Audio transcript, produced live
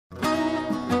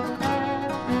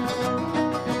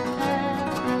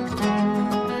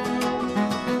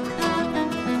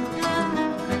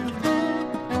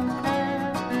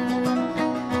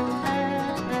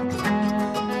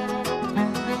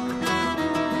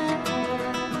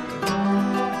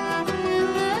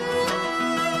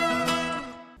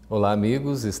Olá,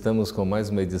 amigos. Estamos com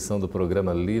mais uma edição do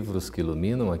programa Livros que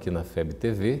Iluminam aqui na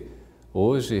FEBtv.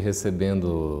 Hoje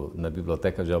recebendo na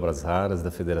Biblioteca de Obras Raras da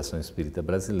Federação Espírita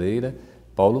Brasileira,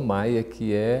 Paulo Maia,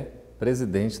 que é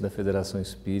presidente da Federação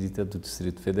Espírita do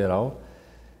Distrito Federal,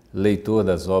 leitor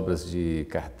das obras de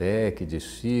Kardec, de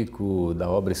Chico,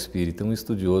 da obra espírita, um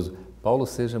estudioso. Paulo,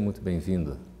 seja muito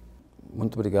bem-vindo.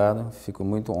 Muito obrigado, fico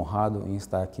muito honrado em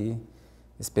estar aqui,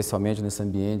 especialmente nesse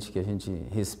ambiente que a gente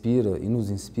respira e nos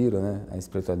inspira, né, a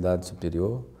espiritualidade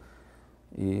superior.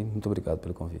 E muito obrigado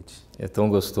pelo convite. É tão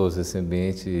gostoso esse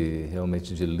ambiente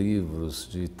realmente de livros,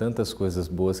 de tantas coisas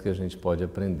boas que a gente pode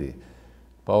aprender.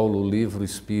 Paulo, o livro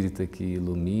espírita que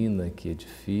ilumina, que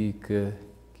edifica,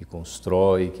 que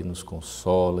constrói, que nos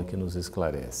consola, que nos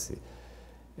esclarece.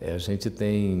 A gente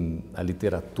tem a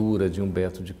literatura de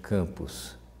Humberto de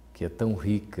Campos, que é tão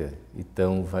rica e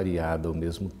tão variada ao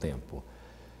mesmo tempo.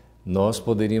 Nós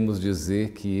poderíamos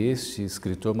dizer que este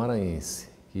escritor maranhense,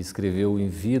 que escreveu em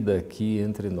vida aqui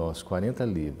entre nós 40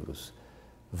 livros,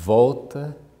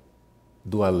 volta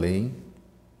do além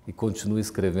e continua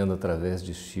escrevendo através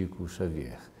de Chico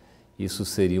Xavier. Isso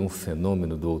seria um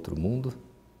fenômeno do outro mundo?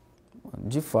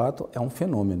 De fato, é um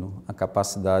fenômeno a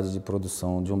capacidade de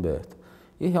produção de Humberto.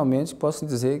 E realmente posso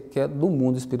dizer que é do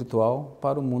mundo espiritual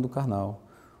para o mundo carnal,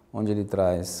 onde ele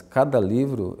traz, cada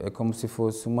livro é como se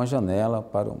fosse uma janela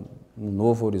para um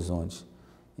novo horizonte.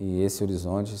 E esse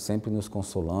horizonte sempre nos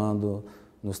consolando,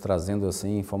 nos trazendo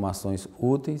assim informações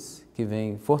úteis que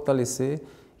vêm fortalecer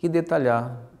e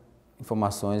detalhar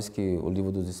informações que o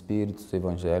Livro dos Espíritos, o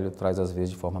Evangelho, traz às vezes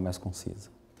de forma mais concisa.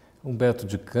 Humberto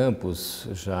de Campos,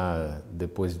 já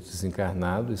depois de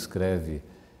desencarnado, escreve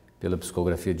pela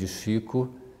psicografia de Chico,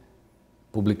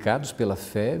 publicados pela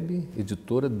FEB,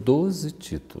 editora, 12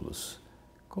 títulos.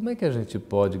 Como é que a gente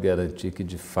pode garantir que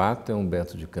de fato é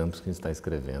Humberto de Campos quem está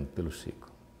escrevendo pelo Chico?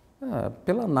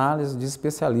 Pela análise de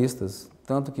especialistas,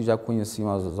 tanto que já conheciam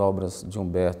as obras de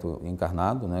Humberto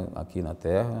encarnado, né, aqui na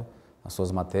Terra, as suas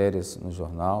matérias no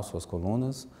jornal, suas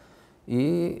colunas,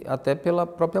 e até pela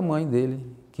própria mãe dele,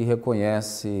 que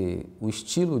reconhece o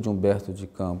estilo de Humberto de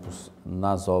Campos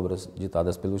nas obras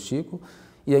ditadas pelo Chico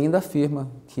e ainda afirma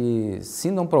que,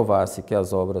 se não provasse que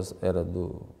as obras eram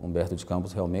do Humberto de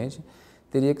Campos realmente,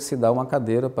 teria que se dar uma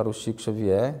cadeira para o Chico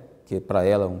Xavier, que para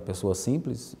ela é uma pessoa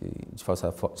simples e, de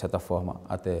certa forma,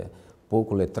 até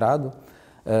pouco letrado,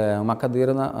 uma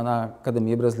cadeira na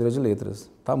Academia Brasileira de Letras.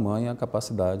 Tamanha a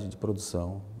capacidade de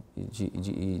produção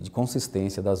e de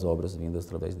consistência das obras vindas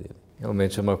através dele.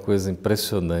 Realmente é uma coisa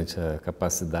impressionante a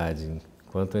capacidade.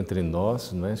 Enquanto entre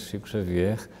nós, não é? Chico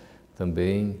Xavier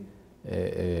também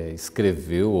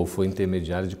escreveu ou foi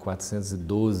intermediário de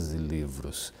 412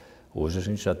 livros. Hoje a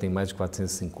gente já tem mais de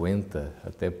 450,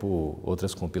 até por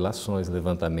outras compilações,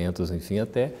 levantamentos, enfim,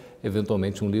 até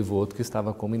eventualmente um livro ou outro que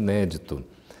estava como inédito.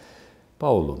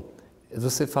 Paulo,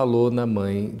 você falou na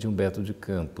mãe de Humberto de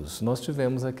Campos. Nós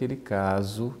tivemos aquele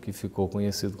caso que ficou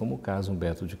conhecido como o caso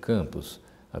Humberto de Campos.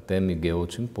 Até Miguel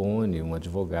Timpone, um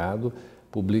advogado,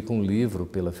 publica um livro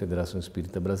pela Federação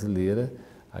Espírita Brasileira,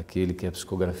 aquele que é a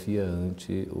psicografia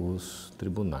ante os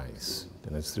tribunais,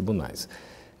 perante os tribunais.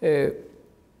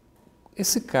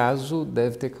 Esse caso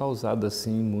deve ter causado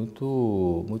assim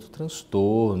muito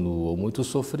transtorno ou muito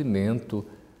sofrimento,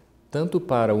 tanto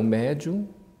para o médium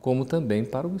como também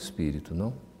para o espírito,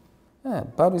 não?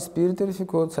 Para o espírito ele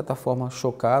ficou, de certa forma,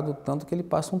 chocado, tanto que ele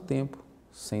passa um tempo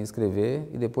sem escrever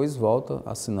e depois volta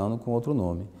assinando com outro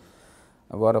nome.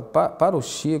 Agora, para o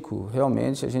Chico,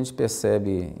 realmente a gente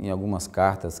percebe em algumas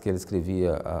cartas que ele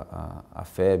escrevia a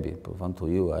FEB, para o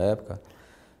Vantuil, à época,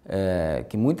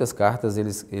 que muitas cartas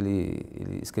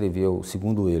ele escreveu,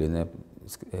 segundo ele, né,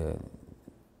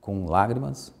 com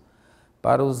lágrimas,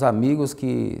 para os amigos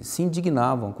que se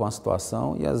indignavam com a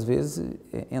situação e às vezes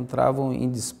entravam em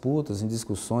disputas, em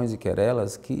discussões e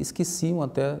querelas que esqueciam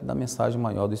até da mensagem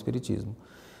maior do Espiritismo.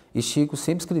 E Chico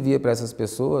sempre escrevia para essas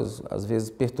pessoas, às vezes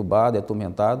perturbado e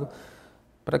atormentado,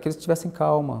 para que eles tivessem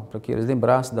calma, para que eles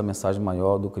lembrassem da mensagem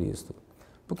maior do Cristo.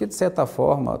 Porque, de certa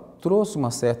forma, trouxe uma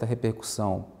certa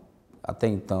repercussão, até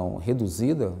então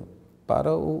reduzida,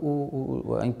 para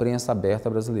a imprensa aberta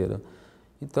brasileira.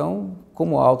 Então,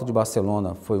 como o Alto de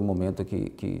Barcelona foi um momento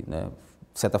que né,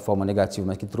 de certa forma negativo,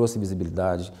 mas que trouxe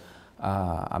visibilidade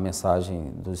à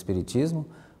mensagem do Espiritismo,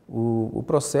 o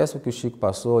processo que o Chico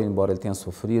passou, embora ele tenha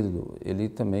sofrido, ele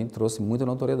também trouxe muita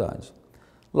notoriedade.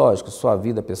 Lógico, sua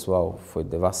vida pessoal foi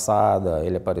devassada,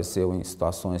 ele apareceu em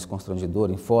situações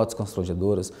constrangedoras, em fotos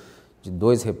constrangedoras de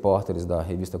 2 repórteres da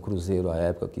revista Cruzeiro à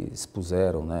época que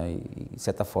expuseram, né, e de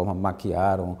certa forma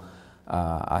maquiaram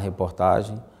a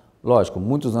reportagem. Lógico,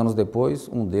 muitos anos depois,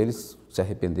 um deles se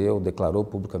arrependeu, declarou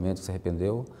publicamente que se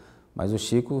arrependeu, Mas o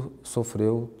Chico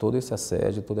sofreu todo esse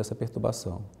assédio, toda essa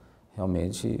perturbação.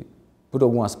 Realmente, por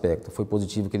algum aspecto, foi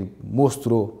positivo que ele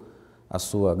mostrou a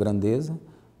sua grandeza,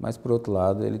 mas, por outro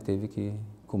lado, ele teve que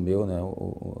comer, né,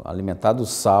 alimentar do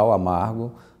sal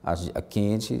amargo, a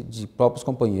quente, de próprios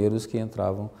companheiros que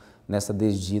entravam nessa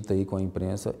desdita aí com a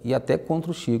imprensa e até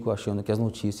contra o Chico, achando que as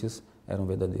notícias eram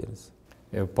verdadeiras.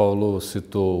 O Paulo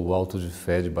citou o Auto de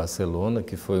Fé de Barcelona,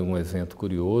 que foi um evento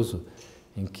curioso,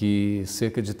 em que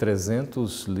cerca de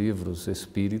 300 livros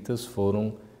espíritas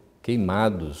foram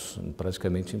queimados,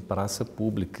 praticamente em praça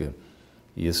pública.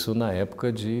 Isso na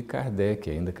época de Kardec,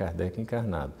 ainda Kardec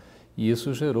encarnado. E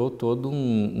isso gerou todo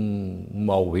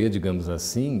um auê, digamos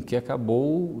assim, que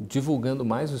acabou divulgando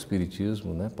mais o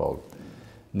espiritismo, né, Paulo?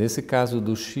 Nesse caso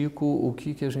do Chico, o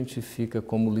que a gente fica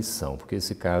como lição? Porque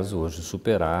esse caso hoje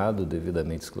superado,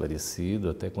 devidamente esclarecido,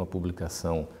 até com a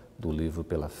publicação do livro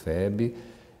pela FEB,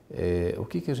 o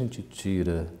que a gente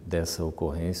tira dessa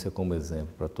ocorrência como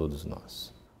exemplo para todos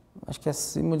nós? Acho que,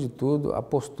 acima de tudo, a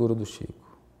postura do Chico,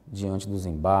 diante dos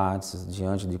embates,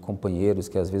 diante de companheiros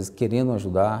que, às vezes, querendo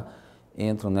ajudar,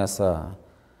 entram nessa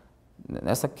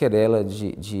querela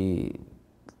de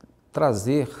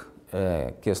trazer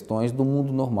questões do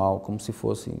mundo normal, como se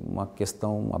fosse uma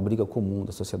questão, uma briga comum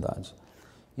da sociedade.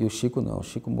 E o Chico não, o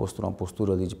Chico mostrou uma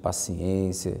postura ali de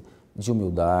paciência, de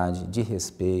humildade, de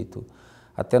respeito.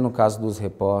 Até no caso dos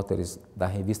repórteres da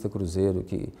revista Cruzeiro,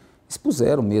 que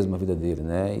expuseram mesmo a vida dele,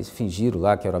 né? E fingiram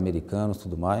lá que eram americanos e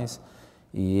tudo mais.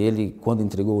 E ele, quando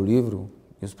entregou o livro,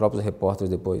 e os próprios repórteres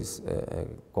depois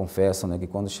confessam, né, que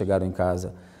quando chegaram em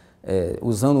casa,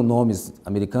 usando nomes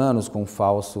americanos com um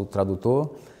falso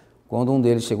tradutor, quando um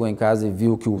deles chegou em casa e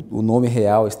viu que o nome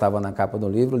real estava na capa do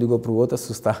livro, ligou para o outro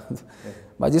assustado.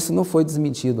 Mas isso não foi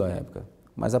desmentido à época.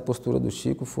 Mas a postura do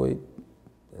Chico foi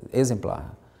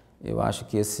exemplar. Eu acho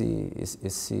que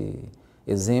esse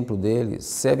exemplo dele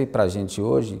serve para a gente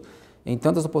hoje em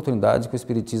tantas oportunidades que o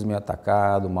espiritismo é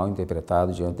atacado, mal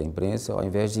interpretado diante da imprensa, ao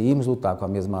invés de irmos lutar com a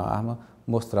mesma arma,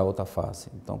 mostrar outra face.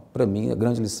 Então, para mim, a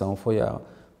grande lição foi a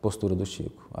postura do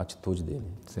Chico, a atitude dele.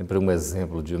 Sempre um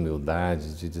exemplo de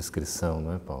humildade, de discrição,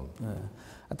 não é, Paulo?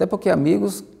 Até porque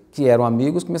amigos que eram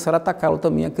amigos começaram a atacá-lo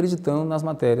também, acreditando nas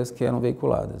matérias que eram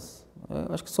veiculadas.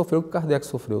 Eu acho que sofreu o que Kardec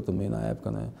sofreu também na época,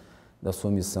 né, da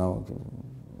sua missão,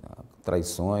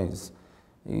 traições,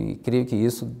 e creio que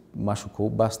isso machucou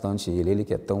bastante ele. Ele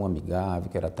que é tão amigável,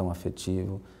 que era tão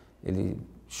afetivo, ele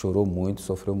chorou muito,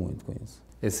 sofreu muito com isso.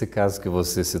 Esse caso que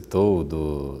você citou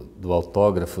do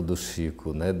autógrafo do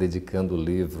Chico, né, dedicando o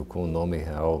livro com o nome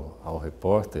real ao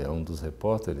repórter, a um dos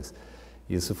repórteres,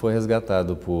 isso foi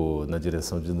resgatado na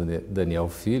direção de Daniel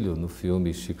Filho no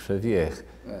filme Chico Xavier.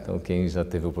 Então, quem já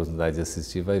teve a oportunidade de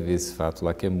assistir vai ver esse fato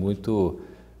lá, que é muito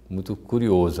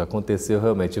curioso. Aconteceu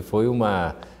realmente, foi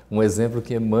um exemplo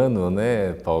que Emmanuel,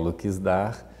 né, Paulo, quis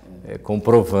dar,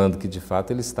 comprovando que, de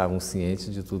fato, eles estavam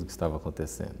cientes de tudo que estava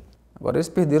acontecendo. Agora, eles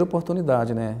perderam a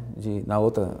oportunidade, né, de, na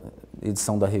outra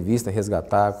edição da revista,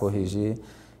 resgatar, corrigir.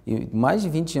 E mais de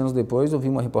 20 anos depois, eu vi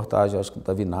uma reportagem, acho que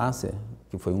da Vinácia,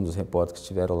 que foi um dos repórteres que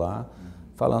estiveram lá,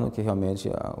 falando que realmente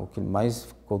o que mais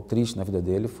ficou triste na vida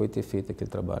dele foi ter feito aquele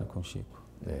trabalho com o Chico.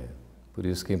 Por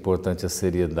isso que é importante a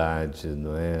seriedade,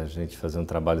 não é? A gente fazer um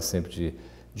trabalho sempre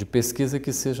de pesquisa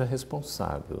que seja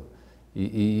responsável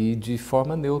e de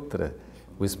forma neutra.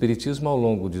 O Espiritismo, ao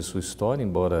longo de sua história,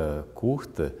 embora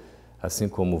curta, assim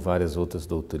como várias outras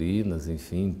doutrinas,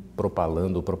 enfim,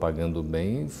 propagando o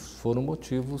bem, foram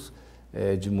motivos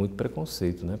de muito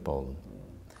preconceito, né, Paulo?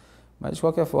 Mas, de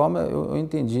qualquer forma, eu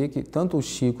entendi que tanto o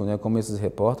Chico, né, como esses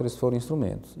repórteres foram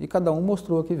instrumentos. E cada um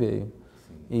mostrou a que veio.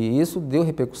 E isso deu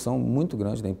repercussão muito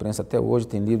grande na imprensa. Até hoje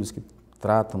tem livros que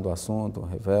tratam do assunto,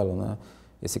 revelam, né?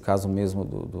 Esse caso mesmo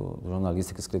do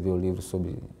jornalista que escreveu o livro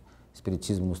sobre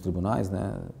espiritismo nos tribunais,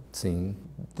 né? Sim.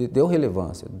 Deu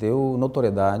relevância, deu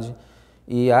notoriedade,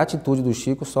 e a atitude do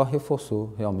Chico só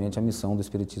reforçou realmente a missão do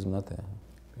espiritismo na Terra.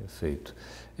 Perfeito.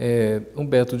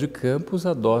 Humberto de Campos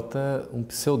adota um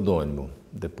pseudônimo.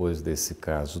 Depois desse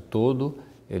caso todo,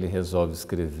 ele resolve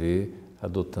escrever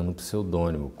adotando um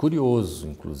pseudônimo, curioso,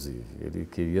 inclusive. Ele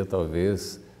queria,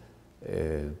 talvez,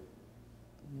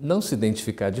 não se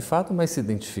identificar de fato, mas se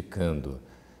identificando.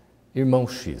 Irmão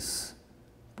X.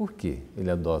 Por que ele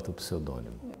adota o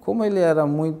pseudônimo? Como ele era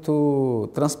muito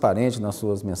transparente nas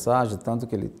suas mensagens, tanto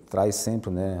que ele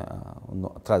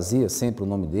trazia sempre o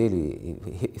nome dele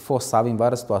e forçava em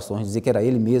várias situações, dizer que era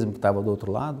ele mesmo que estava do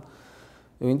outro lado,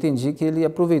 eu entendi que ele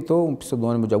aproveitou um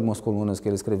pseudônimo de algumas colunas que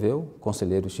ele escreveu,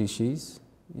 Conselheiro XX,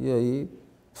 e aí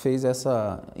fez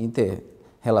essa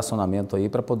interrelacionamento aí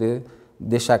para poder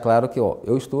deixar claro que,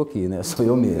 eu estou aqui, né? Sou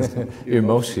eu mesmo.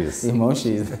 Irmão X. Irmão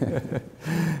X.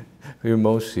 O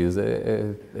irmão X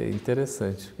é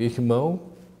interessante. Irmão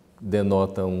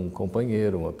denota um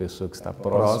companheiro, uma pessoa que está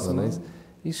próxima, né?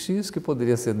 E X que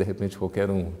poderia ser, de repente, qualquer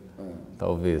um,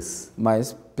 talvez.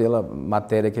 Mas pela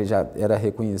matéria que ele já era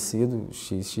reconhecido,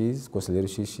 XX, conselheiro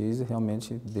XX,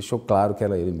 realmente deixou claro que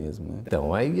era ele mesmo, né?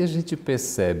 Então, aí a gente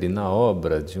percebe na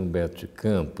obra de Humberto de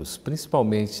Campos,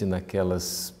 principalmente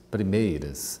naquelas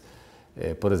primeiras,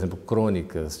 por exemplo,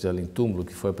 Crônicas de Além-Túmulo,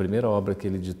 que foi a primeira obra que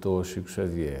ele editou ao Chico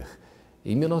Xavier,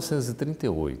 em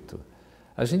 1938.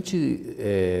 A gente,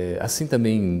 assim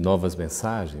também em Novas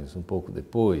Mensagens, um pouco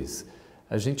depois,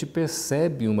 a gente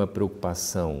percebe uma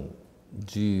preocupação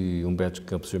de Humberto de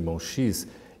Campos, Irmão X,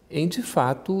 em de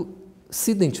fato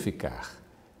se identificar.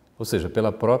 Ou seja,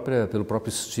 pelo próprio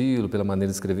estilo, pela maneira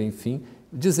de escrever, enfim,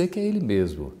 dizer que é ele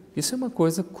mesmo. Isso é uma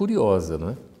coisa curiosa, não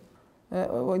é?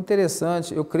 É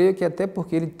interessante, eu creio que até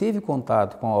porque ele teve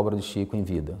contato com a obra de Chico em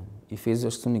vida e fez,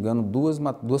 se não me engano,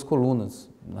 duas colunas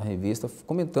na revista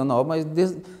comentando a obra, mas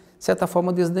de certa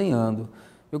forma desdenhando.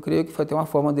 Eu creio que foi até uma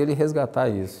forma dele resgatar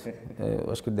isso.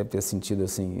 Eu acho que ele deve ter sentido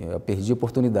assim, eu perdi a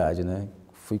oportunidade, né?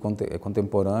 Fui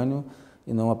contemporâneo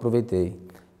e não aproveitei.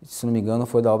 Se não me engano,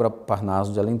 foi da obra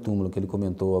Parnaso de Além-Túmulo, que ele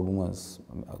comentou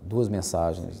duas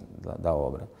mensagens da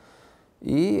obra.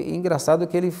 E engraçado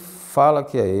que ele fala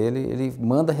que é ele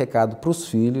manda recado para os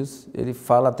filhos, ele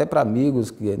fala até para amigos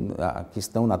que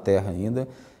estão na Terra ainda,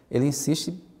 ele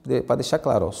insiste para deixar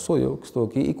claro, ó, sou eu que estou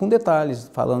aqui, e com detalhes,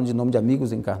 falando de nome de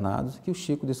amigos encarnados que o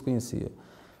Chico desconhecia.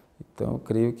 Então, eu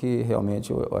creio que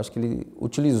realmente, eu acho que ele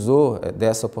utilizou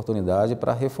dessa oportunidade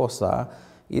para reforçar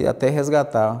e até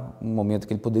resgatar um momento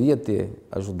que ele poderia ter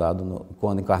ajudado,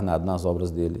 quando encarnado, nas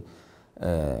obras dele,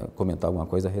 comentar alguma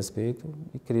coisa a respeito,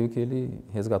 e creio que ele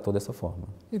resgatou dessa forma.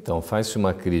 Então, faz-se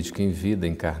uma crítica em vida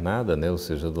encarnada, né? Ou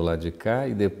seja, do lado de cá,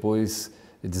 e depois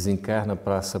desencarna,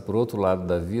 passa por outro lado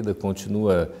da vida,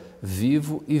 continua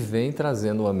vivo e vem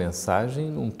trazendo uma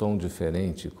mensagem num tom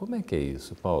diferente. Como é que é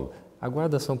isso, Paulo?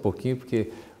 Aguarda só um pouquinho,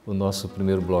 porque o nosso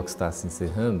primeiro bloco está se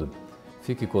encerrando.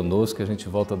 Fique conosco, a gente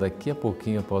volta daqui a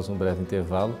pouquinho, após um breve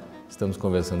intervalo. Estamos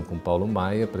conversando com Paulo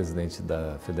Maia, presidente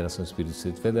da Federação Espírita do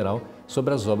Distrito Federal,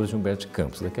 sobre as obras de Humberto de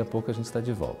Campos. Daqui a pouco a gente está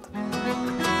de volta.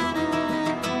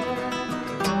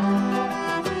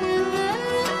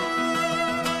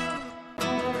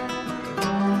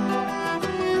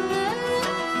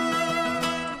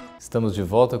 Estamos de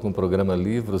volta com o programa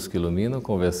Livros que Iluminam,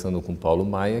 conversando com Paulo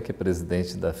Maia, que é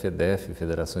presidente da FEDEF,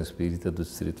 Federação Espírita do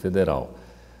Distrito Federal.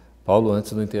 Paulo,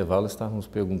 antes do intervalo, estávamos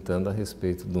perguntando a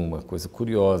respeito de uma coisa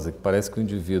curiosa, que parece que o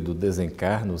indivíduo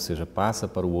desencarna, ou seja, passa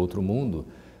para o outro mundo,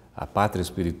 a pátria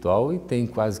espiritual, e tem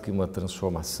quase que uma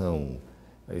transformação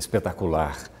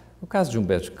espetacular. No caso de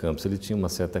Humberto de Campos, ele tinha uma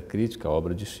certa crítica à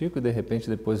obra de Chico e, de repente,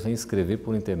 depois vem escrever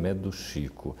por intermédio do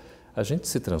Chico. A gente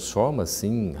se transforma,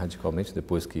 assim, radicalmente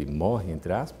depois que morre,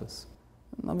 entre aspas?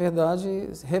 Na verdade,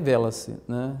 revela-se,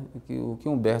 né? O que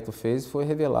Humberto fez foi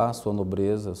revelar a sua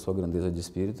nobreza, a sua grandeza de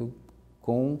espírito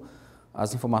com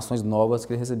as informações novas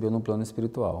que ele recebeu no plano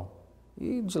espiritual.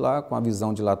 E de lá, com a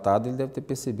visão dilatada, ele deve ter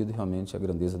percebido realmente a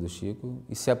grandeza do Chico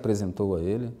e se apresentou a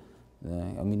ele,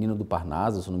 né? É o menino do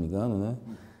Parnaso, se não me engano, né?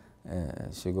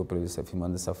 Chegou para ele se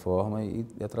afirmando dessa forma e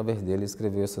através dele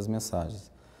escreveu essas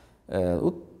mensagens.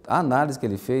 A análise que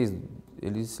ele fez,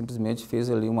 ele simplesmente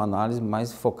fez ali uma análise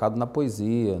mais focada na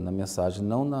poesia, na mensagem,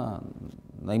 não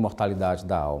na imortalidade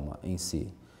da alma em si.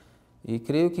 E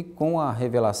creio que com a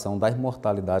revelação da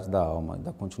imortalidade da alma,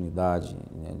 da continuidade,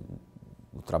 né,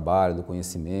 do trabalho, do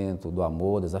conhecimento, do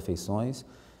amor, das afeições,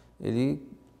 ele,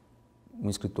 um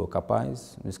escritor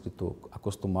capaz, um escritor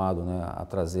acostumado, né, a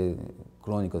trazer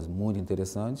crônicas muito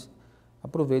interessantes,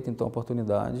 aproveita então a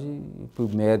oportunidade e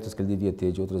por méritos que ele devia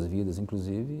ter de outras vidas,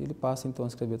 inclusive, ele passa então a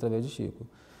escrever através de Chico.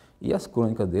 E as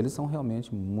crônicas dele são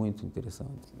realmente muito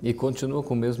interessantes. E continua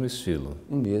com o mesmo estilo?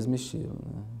 O mesmo estilo,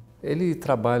 né? Ele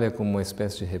trabalha como uma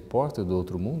espécie de repórter do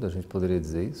outro mundo, a gente poderia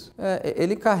dizer isso?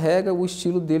 Ele carrega o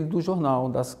estilo dele do jornal,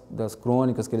 das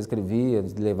crônicas que ele escrevia,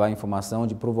 de levar informação,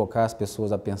 de provocar as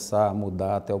pessoas a pensar, a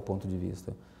mudar até o ponto de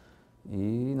vista.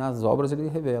 E nas obras ele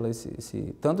revela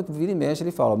tanto que vira e mexe ele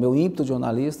fala, meu ímpeto de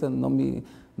jornalista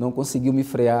não conseguiu me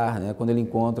frear, né? Quando ele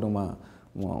encontra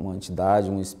uma entidade,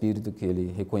 um espírito que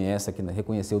ele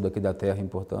reconheceu daqui da Terra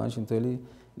importante, então ele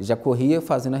já corria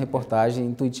fazendo a reportagem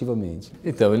intuitivamente.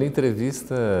 Então, ele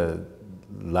entrevista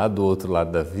lá do outro lado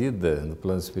da vida, no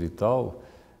plano espiritual,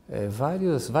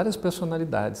 várias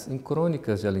personalidades. Em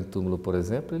Crônicas de Além-Túmulo, por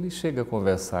exemplo, ele chega a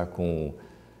conversar com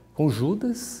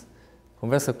Judas,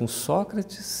 conversa com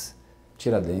Sócrates,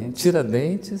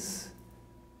 Tiradentes.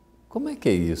 Como é que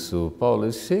é isso, Paulo?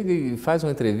 Ele chega e faz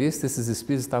uma entrevista, esses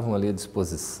espíritos estavam ali à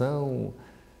disposição?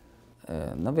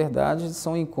 Na verdade,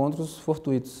 são encontros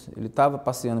fortuitos. Ele estava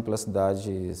passeando pela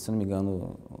cidade, se não me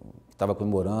engano, estava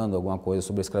comemorando alguma coisa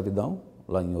sobre a escravidão,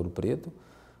 lá em Ouro Preto,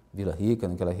 Vila Rica,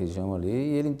 naquela região ali,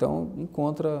 e ele então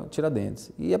encontra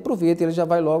Tiradentes. E aproveita, ele já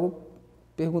vai logo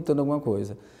perguntando alguma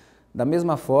coisa. Da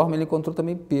mesma forma, ele encontrou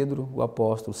também Pedro, o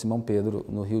apóstolo, Simão Pedro,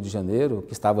 no Rio de Janeiro,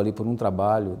 que estava ali por um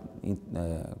trabalho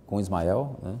com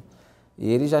Ismael, né? E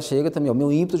ele já chega também, o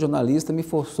meu ímpeto jornalista me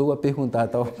forçou a perguntar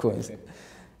tal coisa.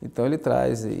 Então ele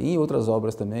traz, e em outras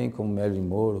obras também, como Marilyn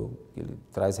Monroe, ele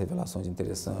traz revelações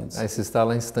interessantes. Aí você está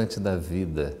lá em Instante da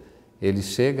Vida, ele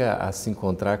chega a se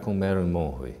encontrar com Marilyn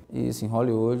Monroe. Isso, em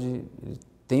Hollywood, ele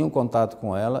tem um contato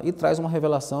com ela e traz uma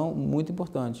revelação muito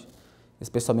importante,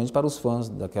 especialmente para os fãs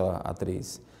daquela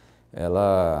atriz.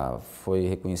 Ela foi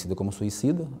reconhecida como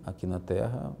suicida aqui na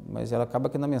Terra, mas ela acaba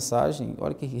que na mensagem,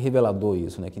 olha que revelador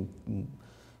isso, né? Que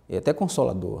é até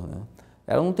consolador, né?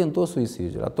 Ela não tentou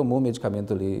suicídio, ela tomou o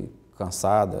medicamento ali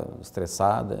cansada,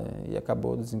 estressada e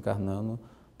acabou desencarnando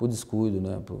por descuido,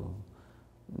 né?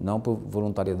 Não por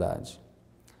voluntariedade.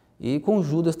 E com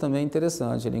Judas também é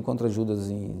interessante, ele encontra Judas,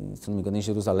 se não me engano, em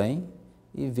Jerusalém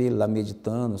e vê ele lá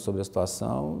meditando sobre a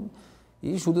situação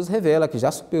e Judas revela que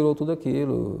já superou tudo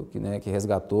aquilo, que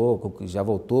resgatou, que já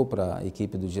voltou para a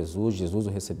equipe de Jesus, Jesus o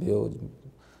recebeu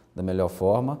da melhor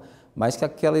forma, mas que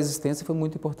aquela existência foi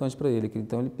muito importante para ele,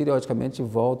 então ele periodicamente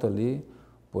volta ali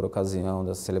por ocasião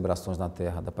das celebrações na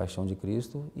Terra da Paixão de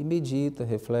Cristo e medita,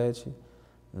 reflete,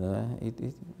 né?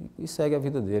 E segue a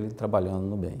vida dele trabalhando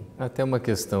no bem. Até uma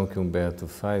questão que Humberto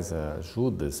faz a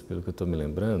Judas, pelo que eu estou me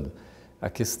lembrando, a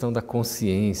questão da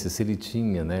consciência, se ele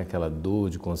tinha, né, aquela dor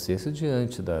de consciência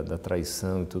diante da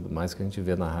traição e tudo mais que a gente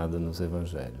vê narrado nos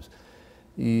evangelhos.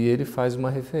 E ele faz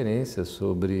uma referência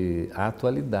sobre a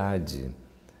atualidade,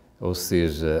 ou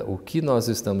seja, o que nós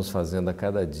estamos fazendo a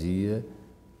cada dia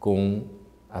com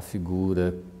a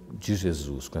figura de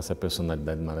Jesus, com essa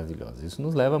personalidade maravilhosa. Isso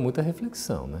nos leva a muita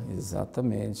reflexão, né?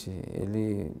 Exatamente.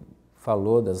 Ele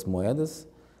falou das moedas,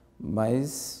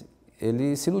 mas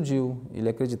ele se iludiu. Ele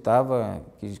acreditava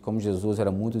que, como Jesus era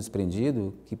muito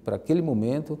desprendido, que para aquele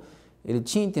momento ele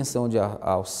tinha intenção de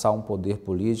alçar um poder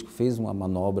político, fez uma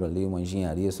manobra ali, uma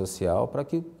engenharia social, para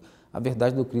que a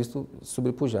verdade do Cristo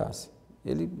sobrepujasse.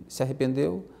 Ele se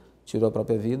arrependeu, tirou a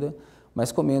própria vida,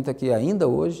 mas comenta que ainda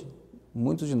hoje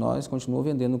muitos de nós continuam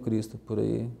vendendo Cristo por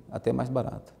aí, até mais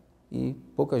barato. E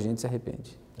pouca gente se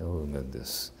arrepende. Oh, meu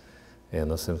Deus.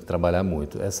 Nós temos que trabalhar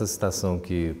muito. Essa citação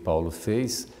que Paulo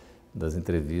fez das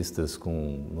entrevistas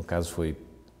com, no caso foi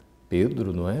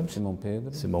Pedro, não é? Simão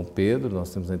Pedro. Simão Pedro,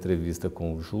 nós temos a entrevista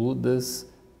com Judas,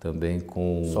 também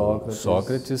com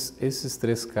Sócrates. Esses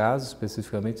três casos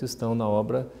especificamente estão na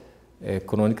obra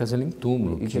Crônicas de Além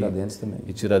Túmulo. E Tiradentes também.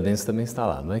 E Tiradentes também está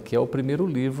lá, não é? Que é o primeiro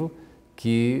livro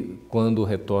que, quando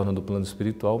retorna do plano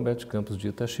espiritual, Humberto Campos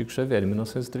dita a Chico Xavier, em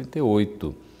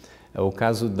 1938. O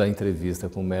caso da entrevista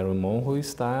com Marilyn Monroe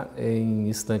está em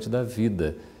Instante da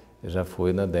Vida, já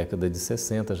foi na década de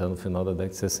 60, já no final da década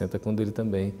de 60, quando ele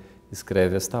também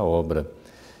escreve esta obra.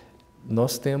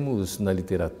 Nós temos na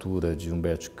literatura de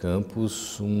Humberto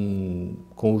Campos um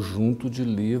conjunto de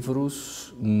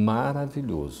livros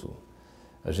maravilhoso.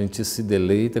 A gente se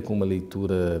deleita com uma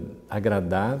leitura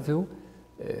agradável,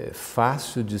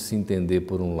 fácil de se entender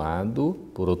por um lado,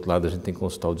 por outro lado a gente tem que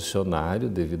consultar o dicionário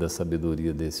devido à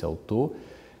sabedoria desse autor,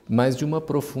 mas de uma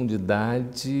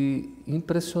profundidade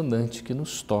impressionante que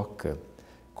nos toca.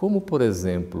 Como, por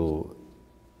exemplo,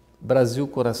 Brasil,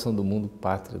 Coração do Mundo,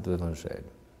 Pátria do Evangelho.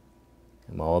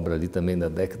 É uma obra ali também da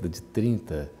década de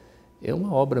 30. É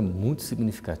uma obra muito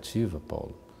significativa,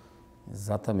 Paulo.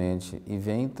 Exatamente. E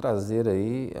vem trazer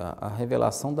aí a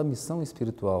revelação da missão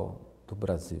espiritual do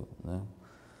Brasil, né?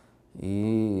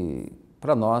 E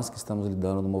para nós que estamos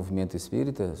lidando no movimento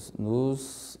espírita,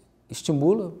 nos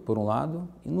estimula, por um lado,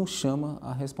 e nos chama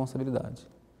à responsabilidade.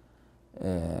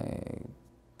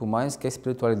 Por mais que a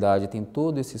espiritualidade tenha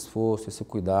todo esse esforço, esse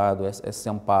cuidado, esse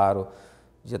amparo,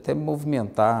 de até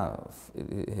movimentar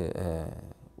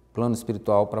o plano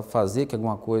espiritual para fazer que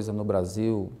alguma coisa no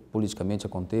Brasil politicamente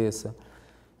aconteça,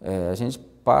 a gente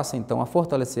passa então a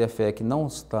fortalecer a fé que não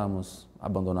estamos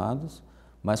abandonados,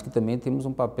 mas que também temos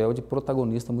um papel de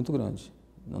protagonista muito grande.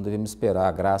 Não devemos esperar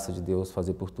a graça de Deus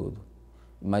fazer por tudo,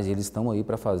 mas eles estão aí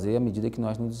para fazer à medida que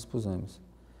nós nos dispusemos.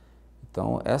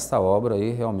 Então, essa obra aí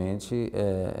realmente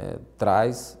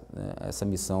traz essa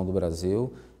missão do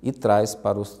Brasil e traz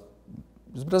para os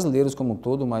brasileiros como um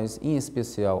todo, mas em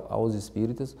especial aos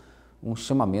espíritas, um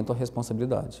chamamento à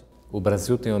responsabilidade. O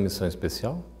Brasil tem uma missão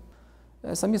especial?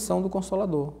 Essa missão do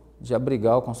Consolador, de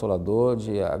abrigar o Consolador,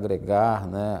 de agregar,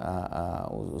 né,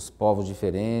 os povos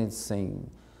diferentes,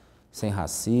 sem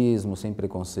racismo, sem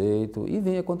preconceito, e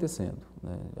vem acontecendo,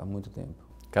 né, há muito tempo.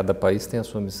 Cada país tem a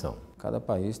sua missão. Cada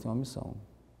país tem uma missão.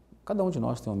 Cada um de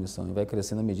nós tem uma missão e vai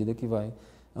crescendo à medida que vai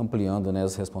ampliando, né,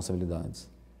 as responsabilidades.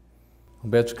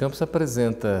 Humberto de Campos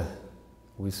apresenta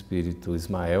o espírito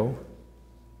Ismael,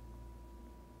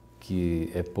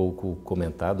 que é pouco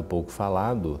comentado, pouco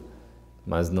falado,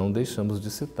 mas não deixamos de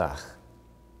citar.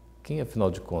 Quem, afinal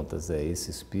de contas, é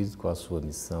esse espírito, qual a sua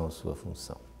missão, a sua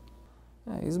função?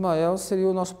 Ismael seria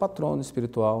o nosso patrono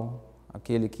espiritual,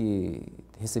 aquele que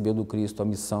recebeu do Cristo a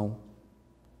missão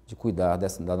de cuidar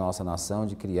da nossa nação,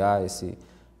 de criar esse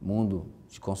mundo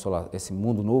de esse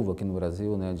mundo novo aqui no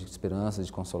Brasil, né, de esperanças,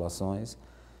 de consolações,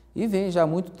 e vem já há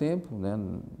muito tempo, né,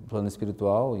 no plano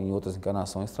espiritual e em outras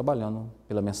encarnações, trabalhando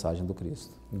pela mensagem do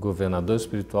Cristo. Governador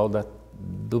espiritual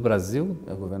do Brasil?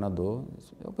 É o governador,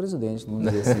 é o presidente, vamos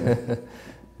dizer assim.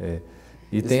 É.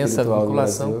 E tem essa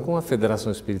vinculação com a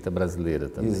Federação Espírita Brasileira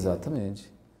também.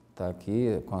 Exatamente. Está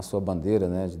aqui com a sua bandeira,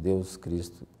 né, de Deus,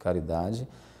 Cristo, caridade,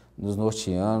 nos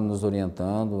norteando, nos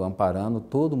orientando, amparando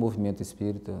todo o movimento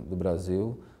espírita do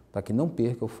Brasil, para que não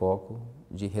perca o foco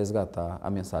de resgatar a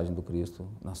mensagem do Cristo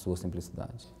na sua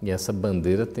simplicidade. E essa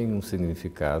bandeira tem um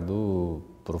significado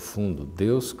profundo,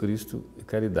 Deus, Cristo e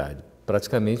caridade.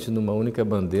 Praticamente numa única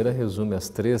bandeira resume as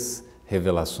 3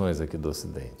 revelações aqui do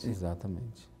Ocidente.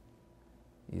 Exatamente.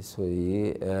 Isso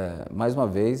aí, mais uma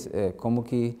vez, é como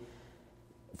que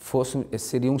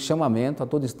seria um chamamento a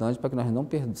todo instante para que nós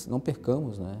não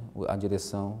percamos, né, a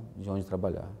direção de onde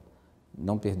trabalhar.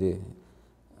 Não perder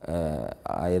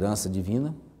a herança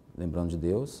divina, lembrando de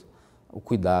Deus, o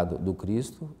cuidado do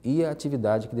Cristo e a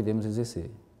atividade que devemos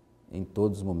exercer, em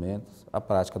todos os momentos, a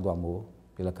prática do amor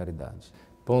pela caridade.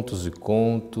 Pontos e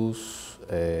contos,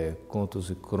 contos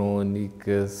e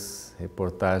crônicas,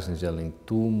 reportagens de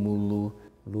além-túmulo,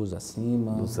 Luz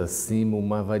acima,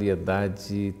 uma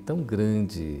variedade tão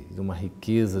grande, uma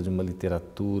riqueza de uma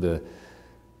literatura.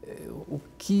 O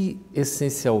que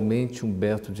essencialmente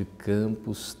Humberto de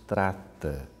Campos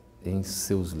trata em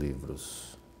seus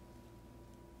livros?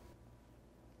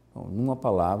 Bom, numa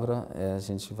palavra a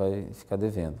gente vai ficar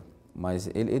devendo, mas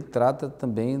ele trata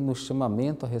também no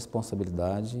chamamento à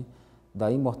responsabilidade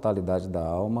da imortalidade da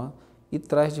alma e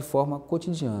traz de forma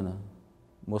cotidiana,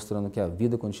 mostrando que a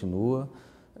vida continua,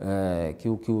 que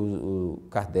o que o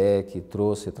Kardec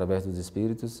trouxe através dos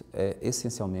Espíritos é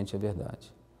essencialmente a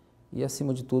verdade. E,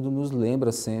 acima de tudo, nos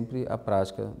lembra sempre a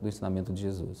prática do ensinamento de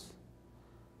Jesus,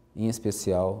 em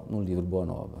especial no livro Boa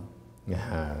Nova.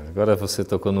 Agora você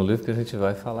tocou no livro que a gente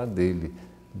vai falar dele.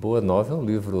 Boa Nova é um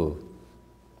livro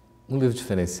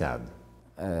diferenciado.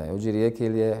 Eu diria que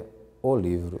ele é o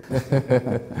livro.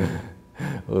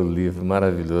 O livro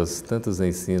maravilhoso, tantos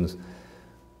ensinos.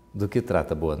 Do que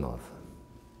trata Boa Nova?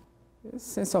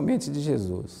 Essencialmente de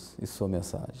Jesus e sua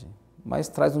mensagem, mas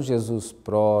traz um Jesus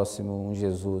próximo, um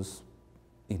Jesus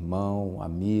irmão,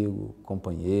 amigo,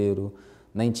 companheiro,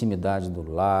 na intimidade do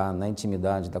lar, na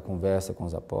intimidade da conversa com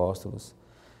os apóstolos.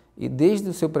 E desde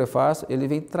o seu prefácio, ele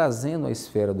vem trazendo a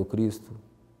esfera do Cristo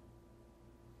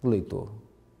para o leitor.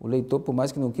 O leitor, por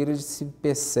mais que não queira, ele se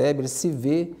percebe, ele se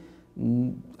vê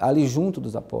ali junto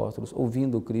dos apóstolos,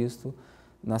 ouvindo o Cristo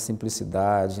na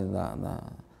simplicidade,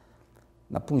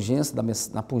 na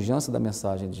pujança da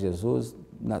mensagem de Jesus,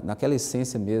 naquela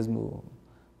essência mesmo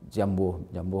de amor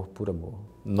por amor.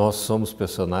 Nós somos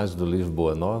personagens do livro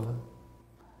Boa Nova?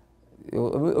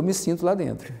 Eu me sinto lá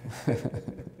dentro,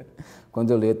 quando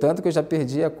eu leio. Tanto que eu já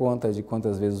perdi a conta de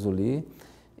quantas vezes eu li,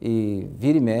 e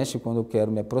vira e mexe, quando eu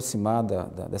quero me aproximar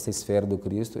dessa esfera do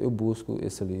Cristo, eu busco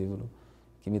esse livro,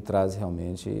 que me traz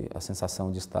realmente a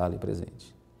sensação de estar ali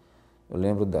presente. Eu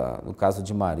lembro do caso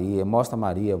de Maria, mostra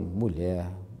Maria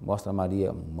mulher, mostra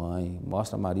Maria mãe,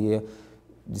 mostra Maria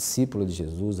discípula de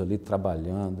Jesus ali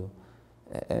trabalhando.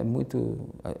 É muito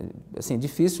assim,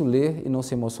 difícil ler e não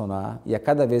se emocionar, e a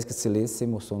cada vez que se lê, se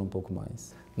emociona um pouco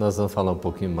mais. Nós vamos falar um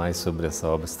pouquinho mais sobre essa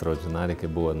obra extraordinária que é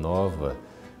Boa Nova,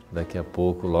 daqui a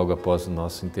pouco, logo após o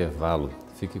nosso intervalo.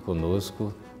 Fique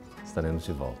conosco, estaremos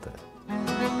de volta.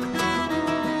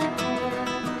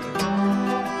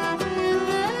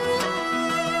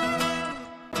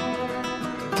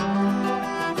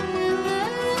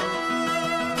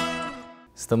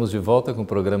 Estamos de volta com o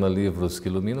programa Livros que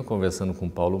Iluminam, conversando com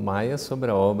Paulo Maia sobre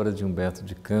a obra de Humberto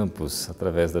de Campos,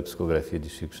 através da psicografia de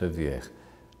Chico Xavier.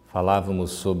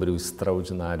 Falávamos sobre o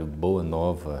extraordinário Boa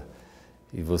Nova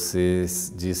e você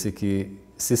disse que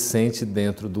se sente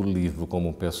dentro do livro como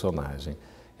um personagem.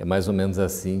 É mais ou menos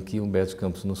assim que Humberto de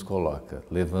Campos nos coloca,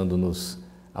 levando-nos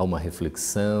a uma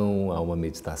reflexão, a uma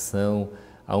meditação,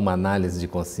 a uma análise de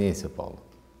consciência, Paulo.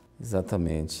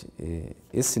 Exatamente.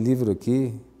 Esse livro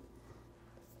aqui,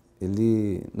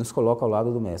 ele nos coloca ao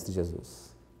lado do Mestre Jesus.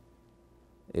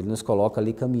 Ele nos coloca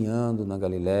ali caminhando na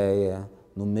Galileia,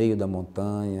 no meio da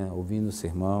montanha, ouvindo o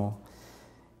sermão,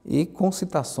 e com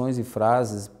citações e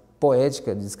frases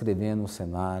poéticas descrevendo o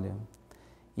cenário,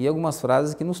 e algumas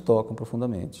frases que nos tocam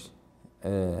profundamente.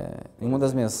 Em uma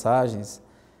das mensagens,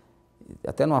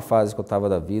 até numa fase que eu estava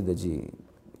da vida, de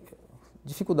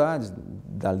dificuldades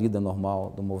da lida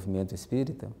normal do movimento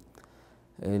espírita,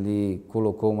 ele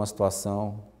colocou uma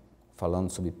situação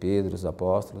falando sobre Pedro e os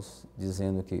apóstolos,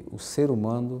 dizendo que o ser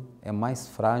humano é mais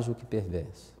frágil que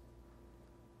perverso.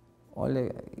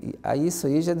 Olha, isso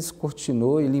aí já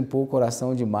descortinou e limpou o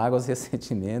coração de mágoas e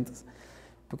ressentimentos,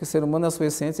 porque o ser humano, na sua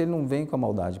essência, ele não vem com a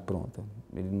maldade pronta,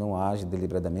 ele não age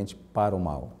deliberadamente para o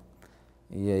mal.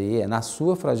 E aí é na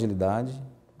sua fragilidade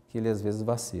que ele às vezes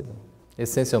vacila.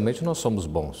 Essencialmente nós somos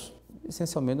bons.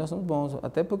 Essencialmente nós somos bons,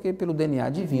 até porque pelo DNA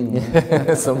divino,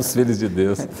 né? Somos filhos de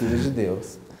Deus. Filhos de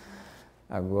Deus.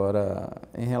 Agora,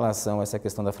 em relação a essa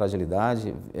questão da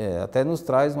fragilidade, até nos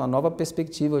traz uma nova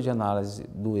perspectiva de análise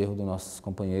do erro dos nossos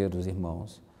companheiros,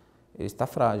 irmãos. Ele está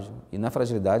frágil, e na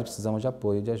fragilidade precisamos de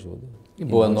apoio e de ajuda. E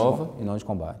boa nova? E não de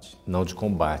combate. Não de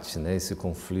combate, né? Esse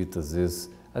conflito, às vezes,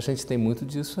 a gente tem muito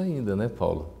disso ainda, né,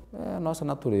 Paulo? É a nossa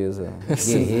natureza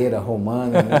guerreira,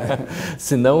 romana, né?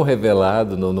 Se não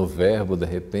revelado no verbo, de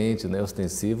repente, né,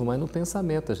 ostensivo, mas no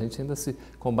pensamento. A gente ainda se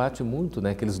combate muito, né,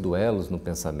 aqueles duelos no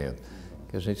pensamento,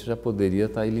 que a gente já poderia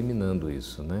estar eliminando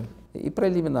isso, né? E para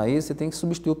eliminar isso, você tem que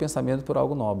substituir o pensamento por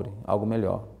algo nobre, algo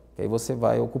melhor. Que aí você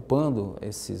vai ocupando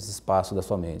esses espaços da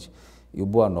sua mente. E o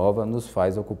Boa Nova nos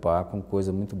faz ocupar com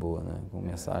coisa muito boa, né? Com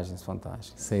mensagens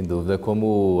fantásticas. Sem dúvida,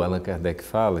 como Allan Kardec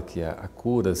fala, que a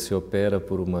cura se opera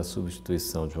por uma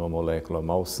substituição de uma molécula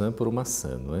malsã por uma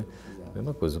sã, não é?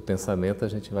 Mesma coisa, o pensamento a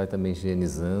gente vai também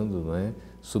higienizando, não é?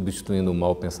 Substituindo o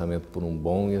mau pensamento por um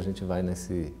bom, e a gente vai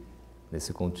nesse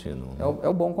contínuo. Né? É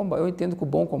o bom combate. Eu entendo que o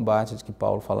bom combate de que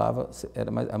Paulo falava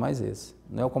é mais esse.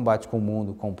 Não é o combate com o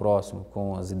mundo, com o próximo,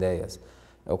 com as ideias.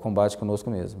 É o combate conosco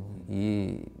mesmo.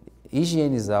 E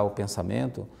higienizar o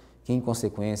pensamento, que em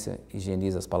consequência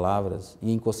higieniza as palavras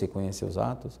e em consequência os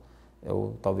atos,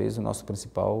 talvez o nosso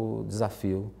principal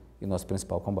desafio e o nosso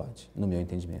principal combate, no meu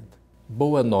entendimento.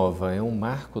 Boa Nova é um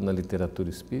marco na literatura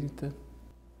espírita?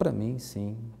 Para mim,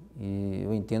 sim. E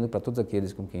eu entendo para todos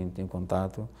aqueles com quem tenho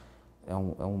contato, é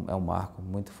um marco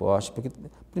muito forte, porque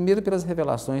primeiro pelas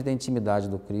revelações da intimidade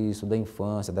do Cristo, da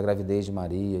infância, da gravidez de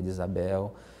Maria, de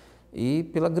Isabel, e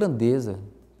pela grandeza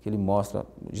que ele mostra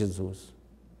Jesus.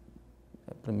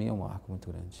 Para mim é um marco muito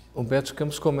grande. Humberto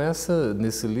Campos começa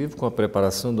nesse livro com a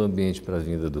preparação do ambiente para a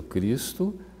vinda do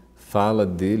Cristo, fala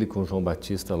dele com João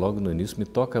Batista logo no início, me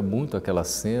toca muito aquela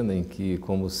cena em que,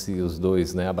 como se os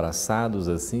dois, né, abraçados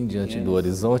assim, diante do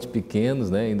horizonte, pequenos,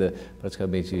 né, ainda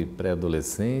praticamente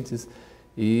pré-adolescentes,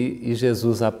 e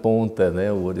Jesus aponta,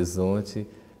 né, o horizonte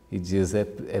e diz, é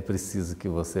preciso que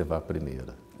você vá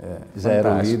primeiro. Já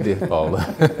era o líder, Paulo.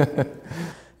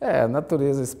 A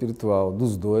natureza espiritual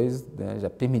dos dois, né,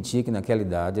 já permitia que naquela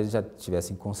idade eles já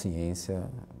tivessem consciência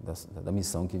da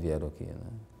missão que vieram aqui. Né?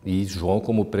 E João,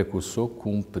 como precursor,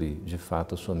 cumpre de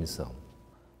fato a sua missão?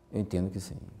 Eu entendo que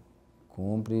sim.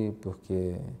 Cumpre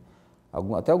porque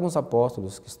até alguns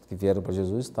apóstolos que vieram para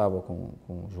Jesus estavam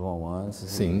com João antes.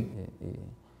 Sim.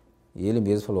 E ele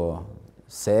mesmo falou, ó,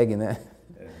 segue, né?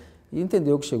 E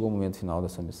entendeu que chegou o momento final da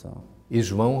sua missão. E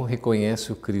João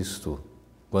reconhece o Cristo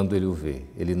quando ele o vê,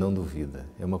 ele não duvida.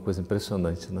 É uma coisa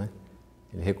impressionante, né?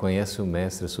 Ele reconhece o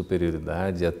Mestre, a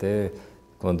superioridade, até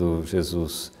quando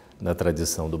Jesus, na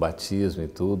tradição do batismo e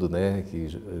tudo, né, que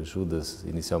Judas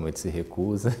inicialmente se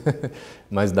recusa,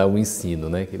 mas dá o ensino,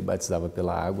 né, que ele batizava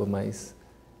pela água, mas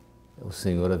o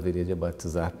Senhor haveria de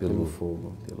batizar pelo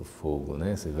fogo. Pelo fogo,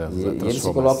 né? Você vê a e ele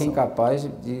se coloca incapaz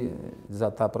de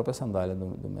desatar a própria sandália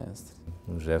do Mestre.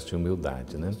 Um gesto de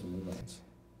humildade, né?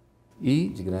 E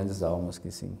de grandes almas que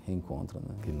se reencontram.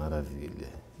 Né? Que maravilha.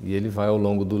 E ele vai ao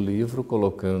longo do livro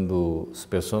colocando os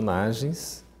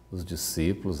personagens, os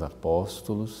discípulos,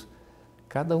 apóstolos,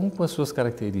 cada um com as suas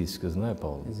características, não é,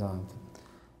 Paulo? Exato.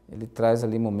 Ele traz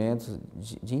ali momentos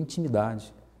de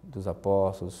intimidade dos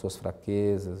apóstolos, suas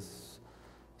fraquezas,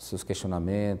 seus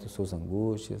questionamentos, suas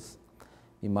angústias.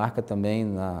 E marca também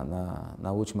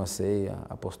na última ceia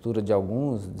a postura de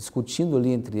alguns, discutindo ali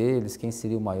entre eles quem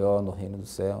seria o maior no reino dos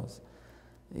céus.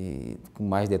 E com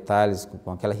mais detalhes,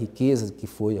 com aquela riqueza que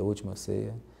foi a última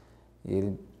ceia. E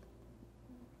ele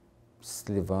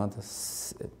se levanta,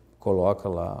 coloca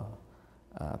lá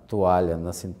a toalha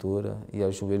na cintura e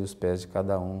ajoelha os pés de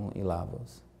cada um e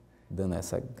lava-os, dando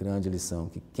essa grande lição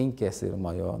que quem quer ser o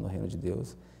maior no reino de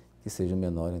Deus que seja o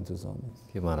menor entre os homens.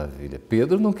 Que maravilha.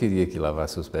 Pedro não queria que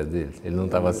lavasse os pés dele, ele não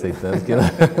estava aceitando que...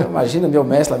 Imagina meu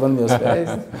mestre lavando meus pés.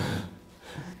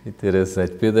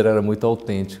 Interessante. Pedro era muito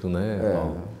autêntico, né,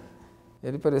 Paulo?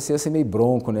 Ele parecia ser meio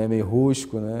bronco, né, meio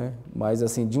rústico, né, mas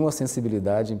assim, de uma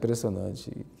sensibilidade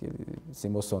impressionante, que ele se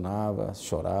emocionava,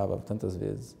 chorava tantas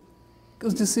vezes.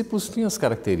 Os discípulos tinham as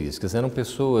características, eram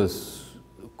pessoas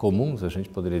comuns, a gente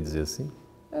poderia dizer assim?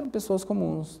 Eram pessoas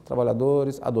comuns,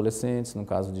 trabalhadores, adolescentes, no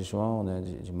caso de João, né,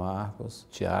 de Marcos.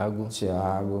 Tiago.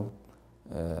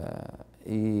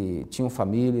 E tinham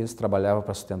famílias, trabalhavam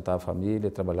para sustentar a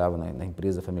família, trabalhavam na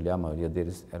empresa familiar, a maioria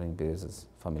deles eram empresas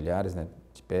familiares, né,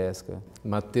 de pesca.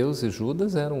 Mateus e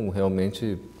Judas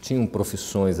realmente tinham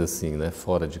profissões assim, né,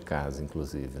 fora de casa,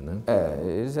 inclusive, né?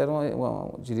 Eles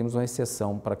eram, diríamos, uma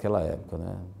exceção para aquela época,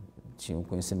 né? Tinham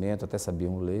conhecimento, até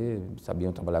sabiam ler,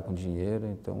 sabiam trabalhar com dinheiro,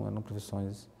 então eram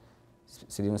profissões,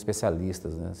 seriam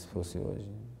especialistas, né, se fosse hoje,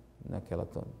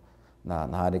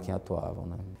 na área que atuavam,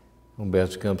 né?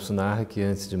 Humberto de Campos narra que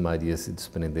antes de Maria se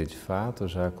desprender de fato,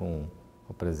 já com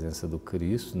a presença do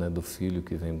Cristo, né, do Filho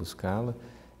que vem buscá-la,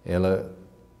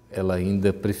 ela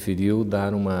ainda preferiu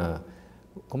dar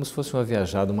como se fosse uma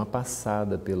viajada, uma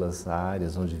passada pelas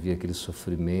áreas onde via aquele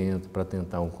sofrimento para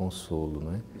tentar um consolo,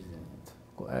 não é?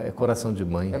 É coração de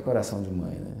mãe. É coração de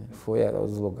mãe, né? Foi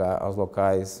aos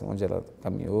locais onde ela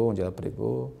caminhou, onde ela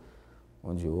pregou,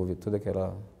 onde houve toda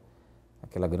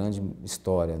aquela grande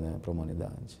história, né, para a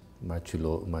humanidade.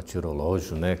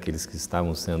 Martirológio, né? Aqueles que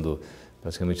estavam sendo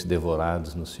praticamente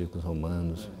devorados nos circos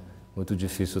romanos. Muito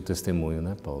difícil o testemunho,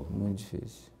 né, Paulo? Muito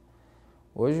difícil.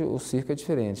 Hoje o circo é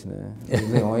diferente, né?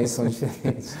 Os leões são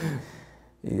diferentes.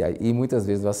 E muitas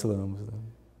vezes vacilamos, né?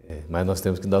 Mas nós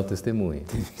temos que dar o testemunho.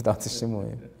 Temos que dar o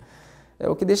testemunho.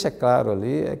 O que deixa claro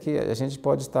ali é que a gente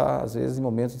pode estar, às vezes, em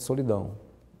momentos de solidão.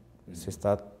 Você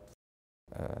está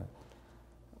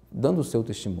dando o seu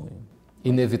testemunho.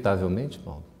 Inevitavelmente,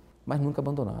 Paulo? Mas nunca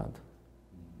abandonado.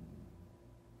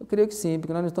 Eu creio que sim,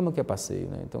 porque nós não estamos aqui a passeio,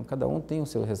 né? Então, cada um tem o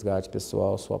seu resgate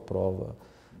pessoal, sua prova,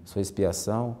 sua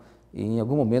expiação, e em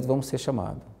algum momento vamos ser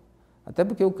chamados. Até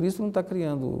porque o Cristo não está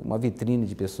criando uma vitrine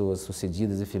de pessoas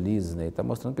sucedidas e felizes, né? Ele está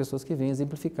mostrando pessoas que vêm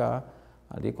exemplificar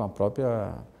ali com a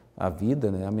própria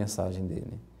vida, né? A mensagem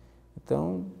dele.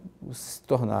 Então, se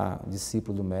tornar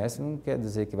discípulo do Mestre não quer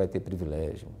dizer que vai ter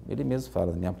privilégio. Ele mesmo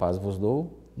fala, minha paz vos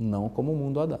dou, não como o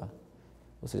mundo a dá.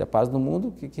 Ou seja, a paz do mundo,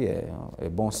 o que é? É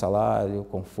bom salário,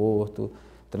 conforto,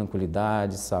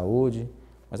 tranquilidade, saúde.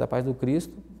 Mas a paz do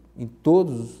Cristo, em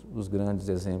todos os grandes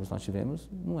exemplos que nós tivemos,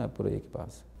 não é por aí que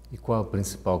passa. E qual a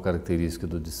principal característica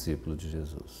do discípulo de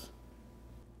Jesus?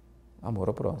 Amor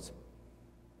ao próximo.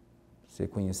 Ser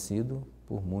conhecido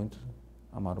por muitos,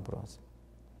 amar o próximo.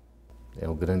 É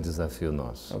o grande desafio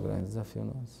nosso. É o grande desafio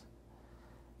nosso.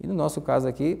 E no nosso caso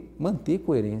aqui, manter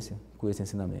coerência com esse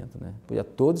ensinamento, né? Porque a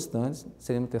todo instante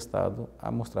seremos testados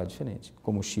a mostrar diferente,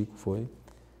 como o Chico foi,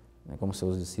 né? Como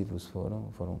seus discípulos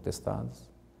foram testados.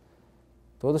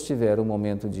 Todos tiveram um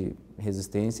momento de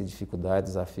resistência, dificuldade,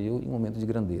 desafio e um momento de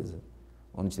grandeza,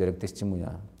 onde tiveram que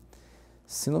testemunhar.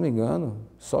 Se não me engano,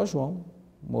 só João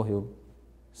morreu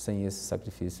sem esses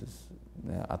sacrifícios,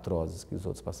 né, atrozes que os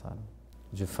outros passaram.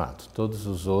 De fato, todos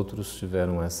os outros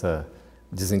tiveram essa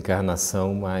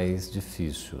desencarnação mais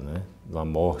difícil, né? Da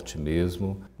morte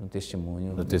mesmo. No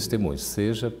testemunho. No testemunho,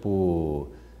 seja por...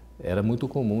 Era muito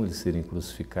comum eles serem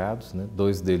crucificados, né?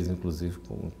 2 deles, inclusive,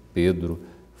 como Pedro,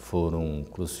 foram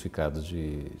crucificados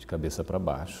de cabeça para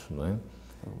baixo, não é?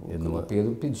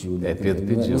 Pedro pediu, né? Pedro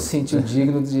pediu. Não se sentiu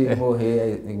digno de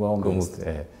morrer igual ao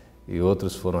mestre. E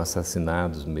outros foram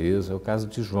assassinados mesmo. O caso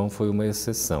de João foi uma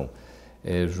exceção.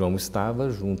 João estava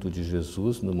junto de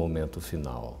Jesus no momento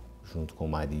final, junto com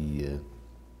Maria,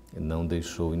 não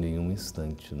deixou em nenhum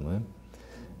instante, não é?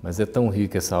 Mas é tão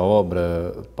rica essa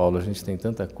obra, Paulo, a gente tem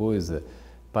tanta coisa,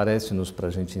 parece-nos, para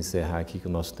a gente encerrar aqui, que o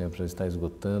nosso tempo já está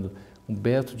esgotando,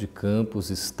 Humberto de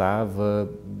Campos estava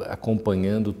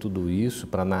acompanhando tudo isso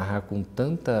para narrar com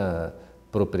tanta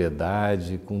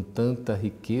propriedade, com tanta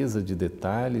riqueza de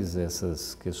detalhes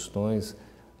essas questões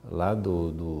lá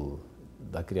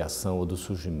da criação ou do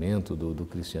surgimento do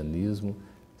cristianismo.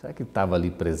 Será que ele estava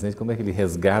ali presente? Como é que ele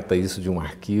resgata isso de um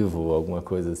arquivo ou alguma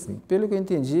coisa assim? Pelo que eu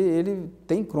entendi, ele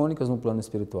tem crônicas no plano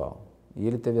espiritual. E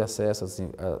ele teve acesso assim,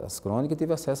 às crônicas e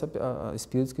teve acesso a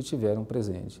espíritos que tiveram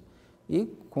presente. E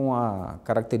com a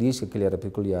característica que ele era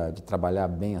peculiar de trabalhar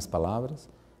bem as palavras,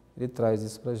 ele traz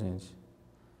isso para a gente.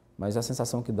 Mas a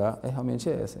sensação que dá é realmente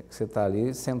essa, que você está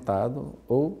ali sentado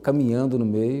ou caminhando no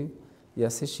meio e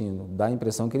assistindo. Dá a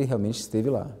impressão que ele realmente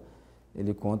esteve lá.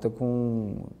 Ele conta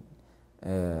com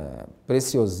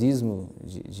preciosismo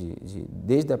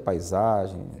desde a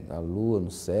paisagem, da lua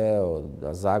no céu,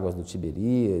 das águas do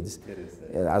Tiberíades,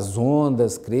 as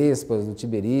ondas crespas do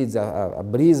Tiberíades, a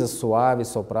brisa suave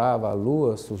soprava, a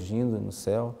lua surgindo no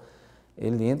céu.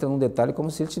 Ele entra num detalhe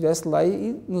como se ele estivesse lá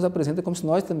e nos apresenta como se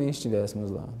nós também estivéssemos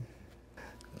lá.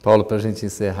 Paulo, para a gente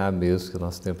encerrar mesmo, que o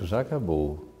nosso tempo já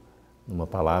acabou, numa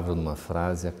palavra, numa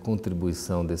frase, a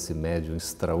contribuição desse médium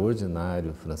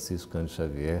extraordinário, Francisco Cândido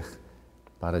Xavier,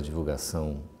 para a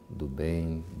divulgação do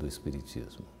bem, do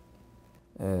Espiritismo.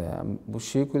 O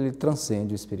Chico, ele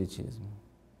transcende o Espiritismo.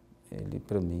 Ele,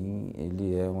 para mim,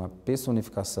 ele é uma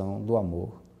personificação do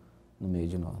amor no meio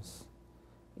de nós.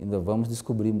 Ainda vamos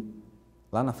descobrir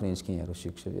lá na frente quem era o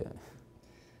Chico Xavier.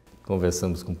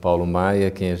 Conversamos com Paulo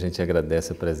Maia, quem a gente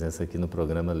agradece a presença aqui no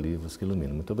programa Livros que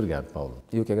Iluminam. Muito obrigado, Paulo.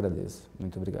 Eu que agradeço.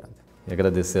 Muito obrigado. E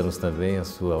agradecemos também a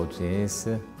sua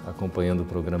audiência, acompanhando o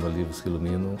programa Livros que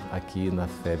Iluminam aqui na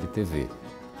FEBtv.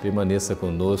 Permaneça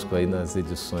conosco aí nas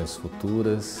edições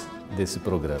futuras desse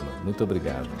programa. Muito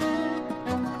obrigado.